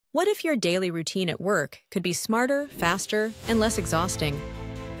What if your daily routine at work could be smarter, faster, and less exhausting?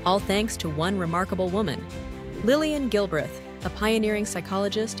 All thanks to one remarkable woman. Lillian Gilbreth, a pioneering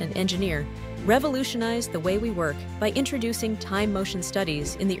psychologist and engineer, revolutionized the way we work by introducing time-motion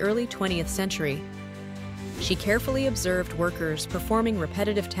studies in the early 20th century. She carefully observed workers performing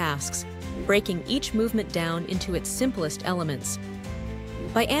repetitive tasks, breaking each movement down into its simplest elements.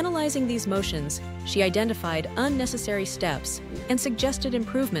 By analyzing these motions, she identified unnecessary steps and suggested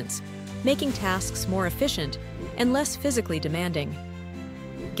improvements, making tasks more efficient and less physically demanding.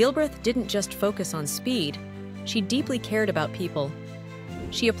 Gilbreth didn't just focus on speed, she deeply cared about people.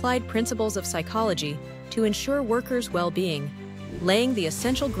 She applied principles of psychology to ensure workers' well-being, laying the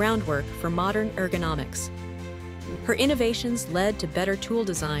essential groundwork for modern ergonomics. Her innovations led to better tool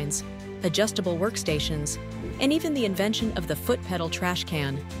designs, adjustable workstations, and even the invention of the foot pedal trash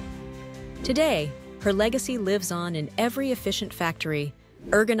can. Today, her legacy lives on in every efficient factory,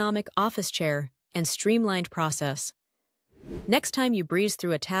 ergonomic office chair, and streamlined process. Next time you breeze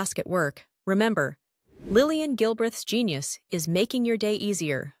through a task at work, remember, Lillian Gilbreth's genius is making your day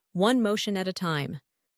easier, one motion at a time.